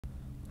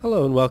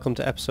Hello and welcome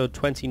to episode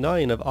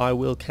 29 of I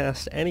Will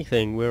Cast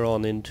Anything. We're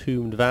on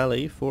Entombed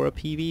Valley for a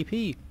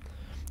PvP.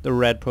 The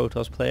red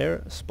Protoss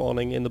player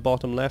spawning in the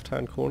bottom left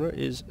hand corner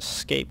is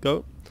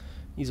Scapegoat.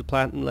 He's a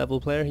platinum level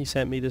player. He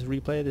sent me this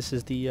replay. This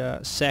is the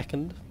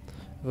second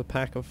of a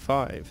pack of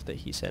 5 that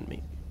he sent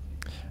me.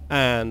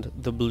 And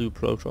the blue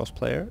Protoss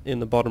player in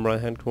the bottom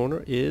right hand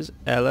corner is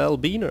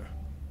LLBeaner.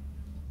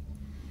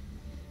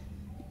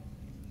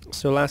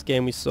 So last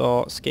game we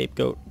saw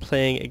Scapegoat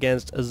playing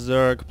against a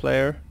Zerg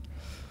player.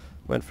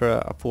 Went for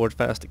a forward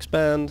fast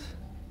expand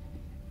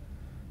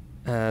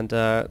and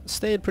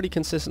stayed pretty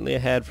consistently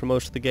ahead for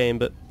most of the game,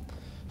 but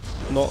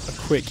not a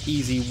quick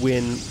easy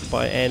win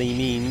by any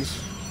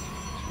means.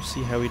 We'll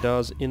see how he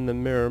does in the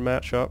mirror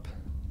matchup.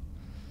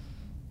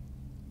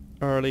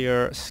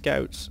 Earlier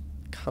scouts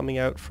coming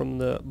out from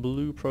the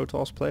blue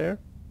Protoss player,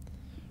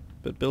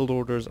 but build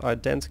orders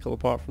identical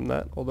apart from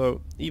that, although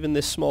even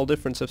this small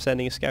difference of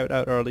sending a scout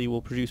out early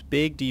will produce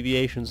big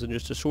deviations in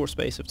just a short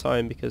space of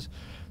time, because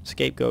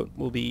Scapegoat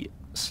will be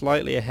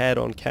slightly ahead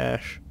on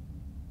cash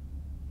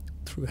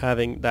through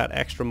having that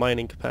extra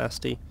mining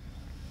capacity,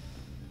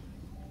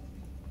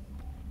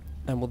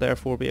 and will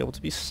therefore be able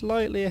to be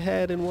slightly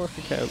ahead in work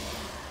account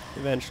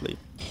eventually.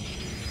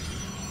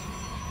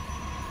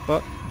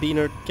 But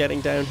Beaner getting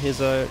down his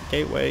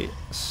gateway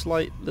a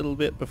slight little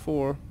bit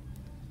before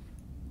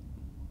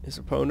his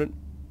opponent,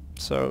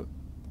 so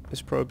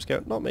this probe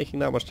scout not making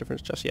that much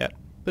difference just yet,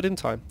 but in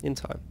time.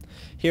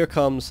 Here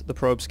comes the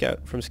probe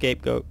scout from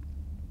Scapegoat.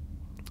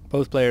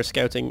 Both players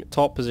scouting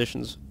top post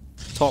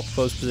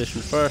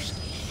position first,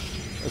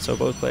 and so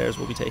both players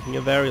will be taking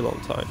a very long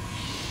time.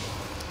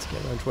 Let's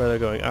get around to where they're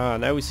going.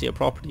 Now we see a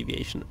proper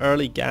deviation.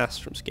 Early gas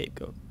from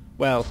Scapegoat.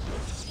 Well,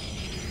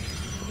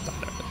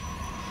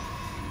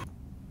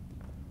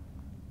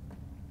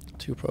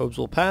 two probes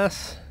will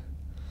pass.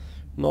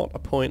 Not a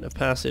point of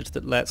passage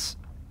that lets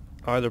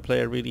either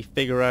player really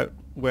figure out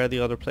where the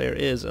other player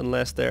is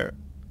unless they're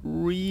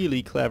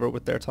really clever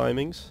with their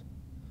timings.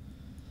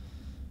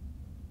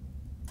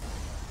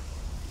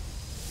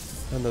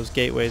 And those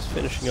gateways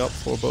finishing up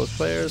for both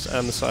players,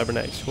 and the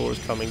cybernetics cores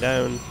coming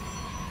down,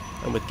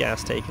 and with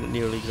gas taken at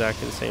nearly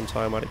exactly the same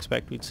time, I'd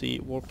expect we'd see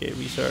warp gate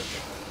research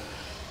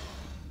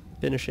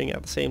finishing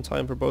at the same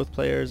time for both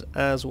players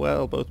as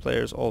well. Both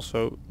players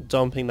also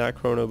dumping that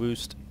chrono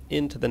boost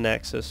into the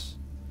nexus,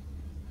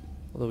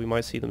 although we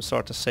might see them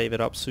start to save it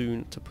up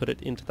soon to put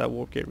it into that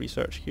warp gate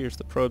research. Here's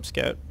the probe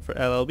scout for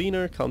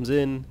LLBeaner, comes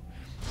in,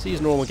 sees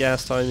normal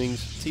gas timings,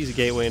 sees a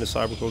gateway and a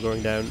cybercore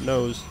going down,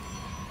 knows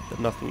that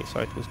nothing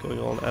exciting is going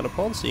on, and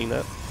upon seeing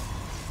that,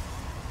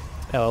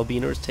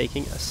 LLBeaner is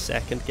taking a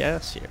second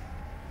gas here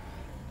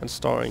and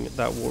starting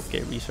that warp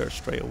gate research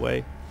straight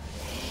away.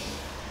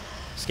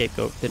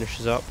 Scapegoat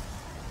finishes up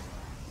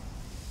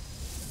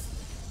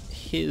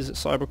his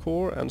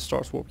cybercore and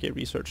starts warp gate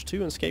research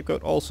too, and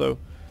Scapegoat also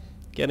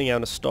getting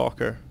out a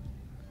stalker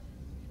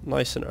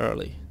nice and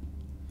early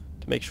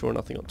to make sure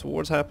nothing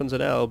untowards happens,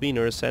 and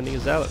LLBeaner is sending a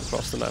zealot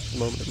across the map at the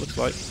moment, it looks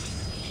like.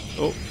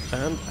 Oh,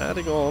 and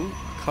adding on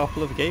a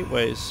couple of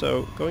gateways,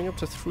 so going up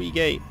to 3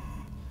 gate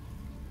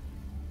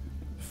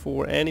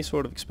for any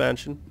sort of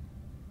expansion.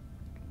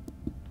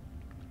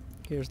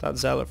 Here's that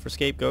zealot for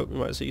Scapegoat. We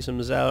might see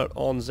some zealot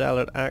on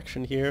zealot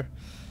action here,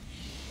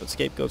 but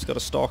Scapegoat's got a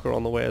stalker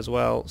on the way as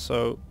well,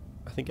 so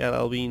I think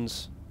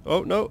LLBean's...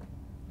 oh no!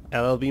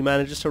 LLB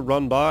manages to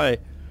run by.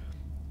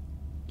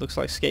 Looks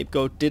like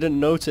Scapegoat didn't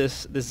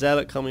notice the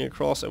zealot coming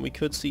across, and we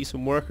could see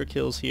some worker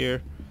kills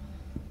here.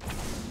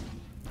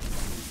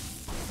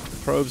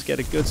 The probes get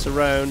a good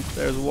surround.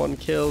 There's 1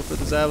 kill for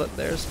the zealot.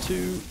 There's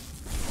 2.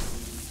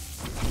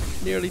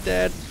 Nearly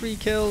dead. 3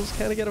 kills.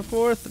 Can I get a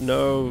 4th?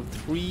 No.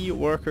 3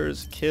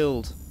 workers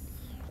killed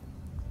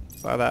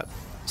by that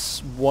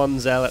 1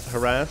 zealot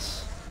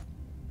harass.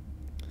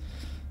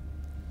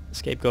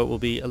 Scapegoat will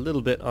be a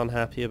little bit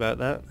unhappy about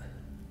that.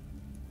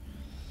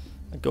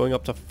 Going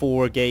up to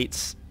 4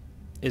 gates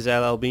is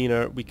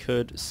LLBeaner. We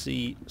could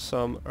see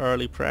some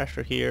early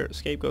pressure here.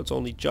 Scapegoat's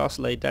only just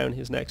laid down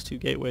his next 2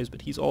 gateways,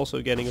 but he's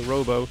also getting a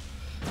robo.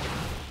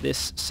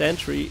 This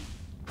sentry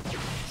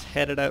is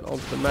headed out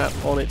onto the map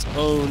on its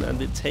own and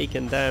been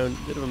taken down.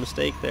 Bit of a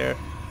mistake there.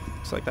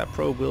 Looks like that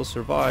probe will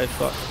survive,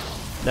 but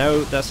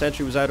now that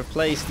sentry was out of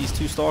place, these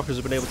 2 stalkers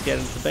have been able to get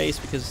into the base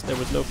because there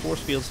was no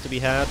force fields to be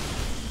had.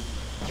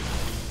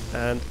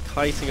 And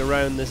kiting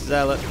around this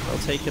zealot, I'll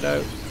take it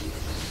out.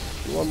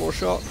 1 more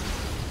shot,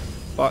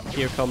 but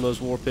here come those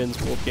warp-ins.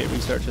 Warp gate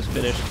research has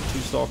finished, 2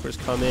 stalkers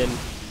come in,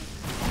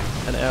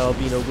 and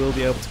LLBeaner will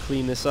be able to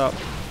clean this up.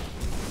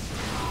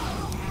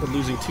 But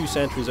losing 2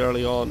 sentries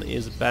early on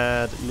is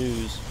bad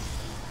news.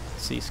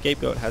 See,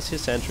 Scapegoat has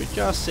his sentry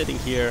just sitting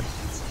here,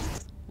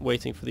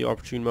 waiting for the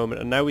opportune moment,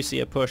 and now we see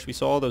a push. We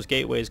saw all those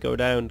gateways go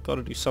down, got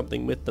to do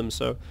something with them,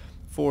 so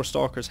 4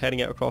 stalkers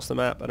heading out across the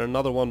map, and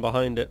another one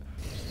behind it.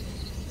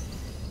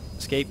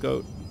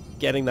 Scapegoat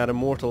getting that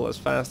immortal as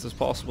fast as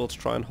possible to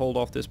try and hold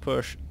off this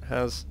push.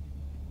 Has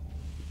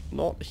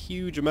not a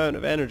huge amount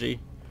of energy,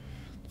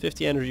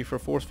 50 energy for a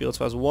force field,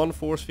 so has 1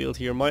 force field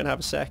here, might have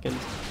a second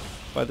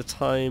by the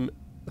time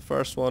The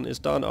first one is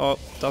done. Oh,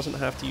 doesn't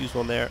have to use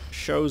one there.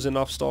 Shows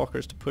enough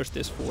stalkers to push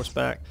this force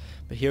back.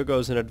 But here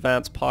goes an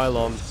advanced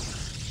pylon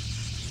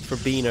for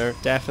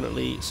Beaner.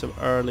 Definitely some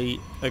early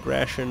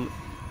aggression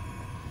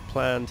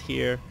planned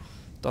here.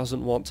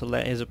 Doesn't want to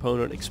let his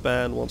opponent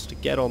expand. Wants to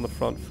get on the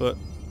front foot.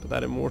 But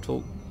that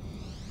Immortal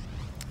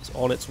is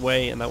on its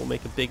way, and that will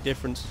make a big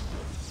difference.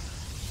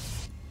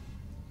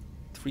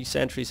 3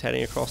 sentries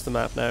heading across the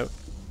map now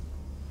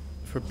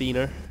for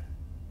Beaner.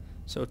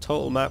 So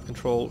total map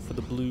control for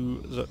the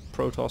blue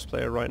Protoss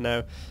player right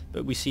now,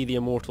 but we see the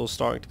Immortals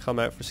starting to come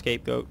out for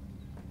Scapegoat.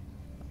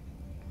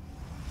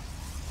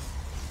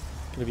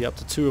 Going to be up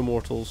to 2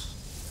 Immortals,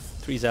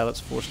 3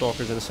 Zealots, 4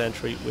 Stalkers and a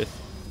Sentry with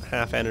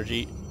half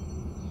energy.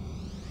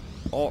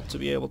 Ought to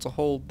be able to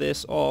hold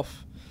this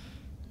off.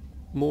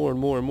 More and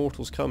more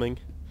Immortals coming.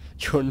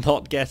 You're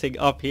not getting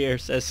up here,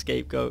 says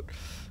Scapegoat.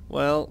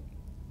 Well,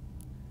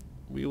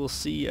 we will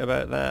see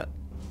about that.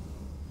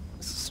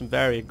 This is some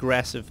very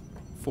aggressive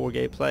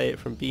 4-gate play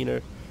from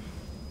Beaner,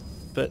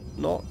 but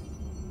not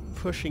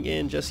pushing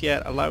in just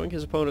yet, allowing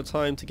his opponent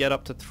time to get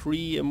up to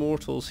 3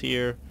 Immortals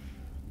here.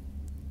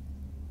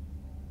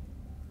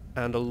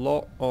 And a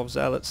lot of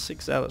Zealots,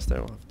 6 Zealots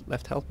there. I've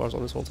left health bars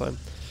on this whole time.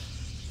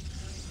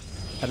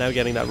 And now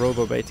getting that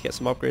Robo Bait to get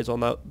some upgrades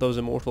on those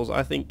Immortals.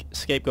 I think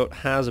Scapegoat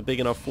has a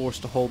big enough force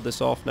to hold this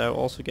off now,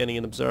 also getting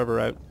an Observer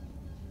out.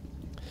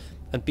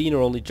 And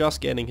Beaner only just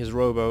getting his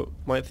Robo.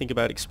 Might think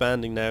about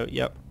expanding now.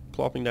 Yep,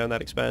 plopping down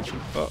that expansion.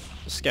 Oh,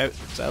 the Scout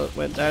Zealot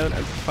went down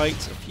and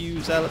kites a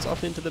few Zealots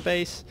up into the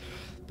base,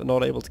 but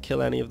not able to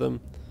kill any of them.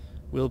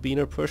 Will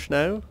Beaner push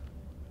now?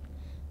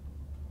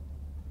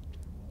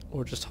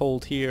 Or just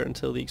hold here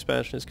until the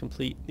expansion is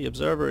complete? The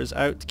Observer is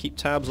out to keep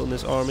tabs on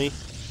this army.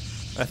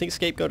 I think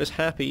Scapegoat is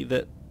happy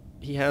that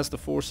he has the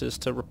forces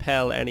to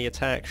repel any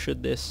attack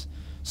should this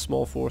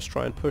small force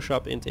try and push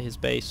up into his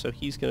base, so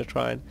he's going to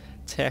try and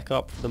tech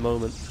up for the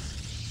moment.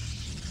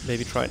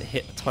 Maybe try and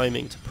hit the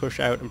timing to push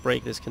out and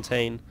break this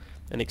contain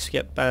and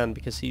escape ban,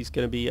 because he's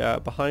going to be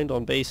behind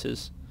on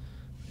bases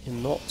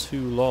in not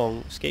too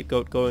long.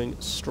 Scapegoat going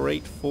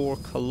straight for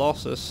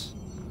Colossus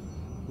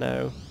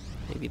now.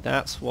 Maybe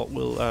that's what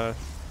will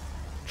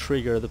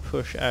trigger the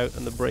push out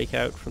and the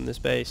breakout from this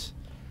base.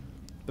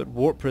 But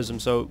Warp Prism,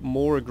 so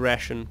more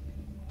aggression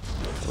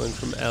coming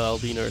from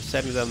LLBeaner,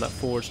 setting down that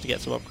forge to get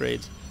some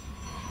upgrades,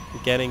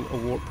 and getting a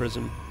Warp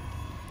Prism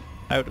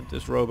out of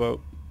this Robo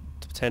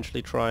to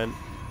potentially try and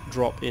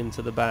drop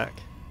into the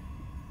back.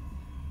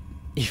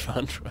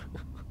 Evandra.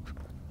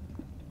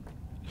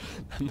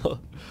 I'm not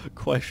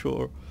quite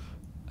sure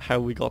how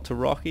we got to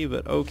Rocky,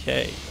 but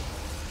okay.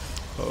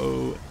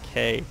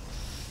 Okay.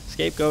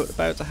 Scapegoat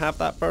about to have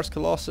that burst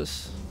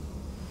Colossus.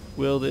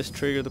 Will this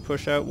trigger the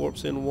push out?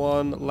 Warps in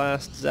one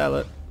last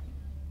Zealot.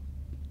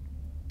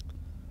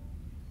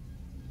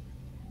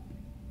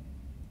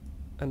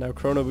 And now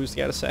Chrono Boost to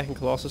get a second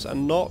Colossus,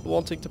 and not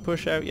wanting to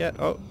push out yet.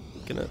 Oh,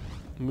 gonna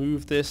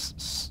move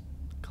this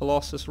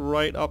Colossus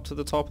right up to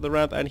the top of the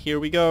ramp, and here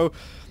we go.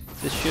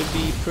 This should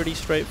be pretty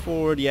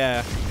straightforward.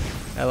 Yeah,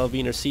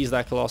 LLBeaner sees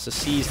that Colossus,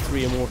 sees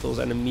 3 Immortals,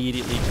 and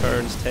immediately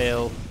turns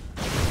tail.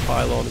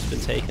 Pylon has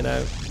been taken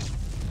out.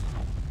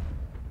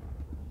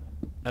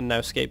 And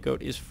now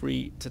Scapegoat is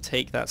free to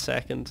take that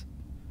second.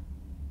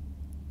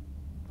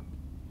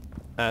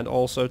 And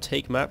also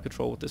take map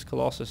control with this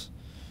Colossus.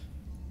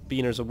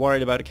 Beaners are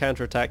worried about a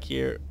counterattack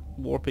here.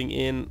 Warping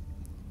in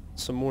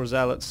some more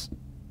Zealots.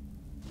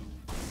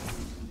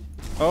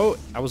 Oh,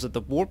 I was at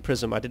the Warp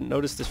Prism. I didn't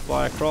notice this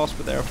fly across,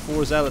 but there are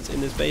 4 Zealots in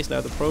this base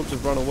now. The probes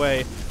have run away.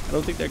 I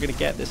don't think they're going to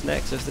get this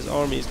Nexus. This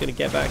army is going to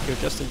get back here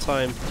just in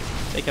time.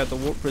 Take out the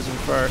Warp Prism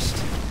first.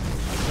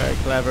 Very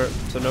clever,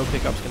 so no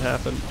pickups can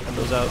happen, and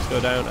those Zealots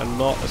go down, and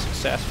not a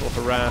successful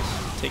harass,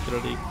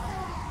 particularly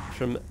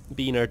from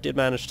Beaner. Did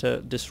manage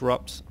to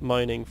disrupt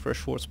mining for a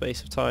short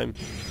space of time.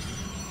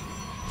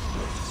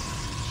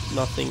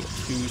 Nothing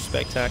too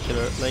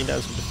spectacular. Laying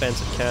down some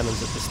defensive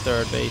cannons at this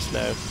 3rd base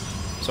now.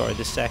 Sorry,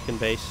 this 2nd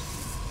base.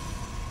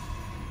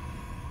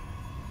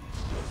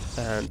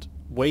 And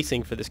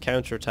waiting for this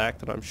counterattack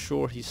that I'm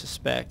sure he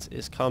suspects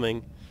is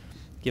coming,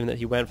 given that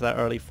he went for that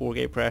early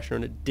 4-gate pressure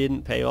and it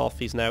didn't pay off.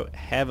 He's now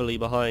heavily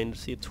behind.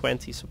 See a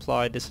 20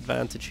 supply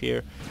disadvantage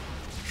here.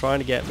 Trying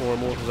to get more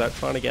Immortals out,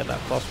 trying to get that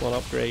 +1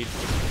 upgrade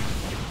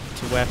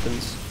to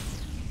weapons.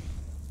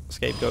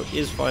 Scapegoat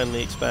is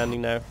finally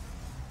expanding now.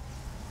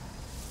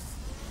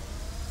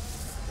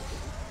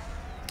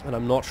 And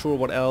I'm not sure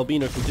what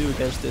LLBeaner can do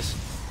against this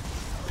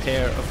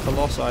pair of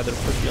Colossi that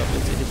are pushing up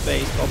into his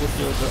base. Bubble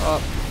fields are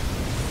up.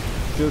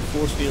 Good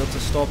force field to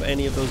stop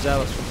any of those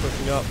Zealots from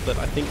pushing up, but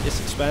I think this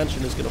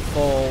expansion is going to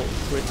fall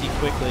pretty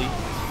quickly. In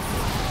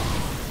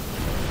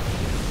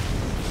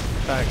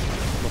fact,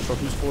 I'm not sure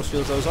whose force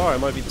fields those are. It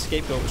might be the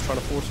Scapegoat was trying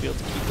to force field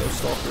to keep those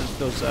Stalkers,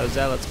 those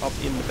Zealots up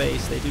in the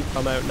base. They do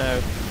come out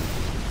now,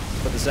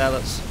 but the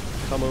Zealots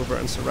come over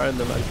and surround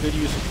them, and good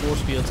use of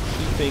force fields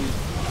keeping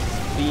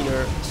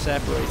Beaner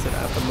separated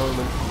at the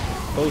moment.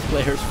 Both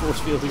players force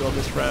fielding on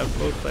this ramp,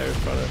 both players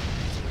trying to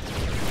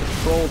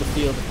control the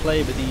field of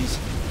play, but these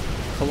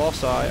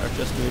Colossi are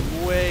just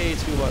doing way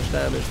too much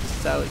damage. This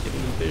is Alec giving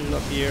him vision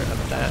up here, and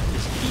that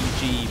is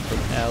GG from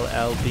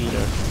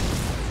LLBeaner.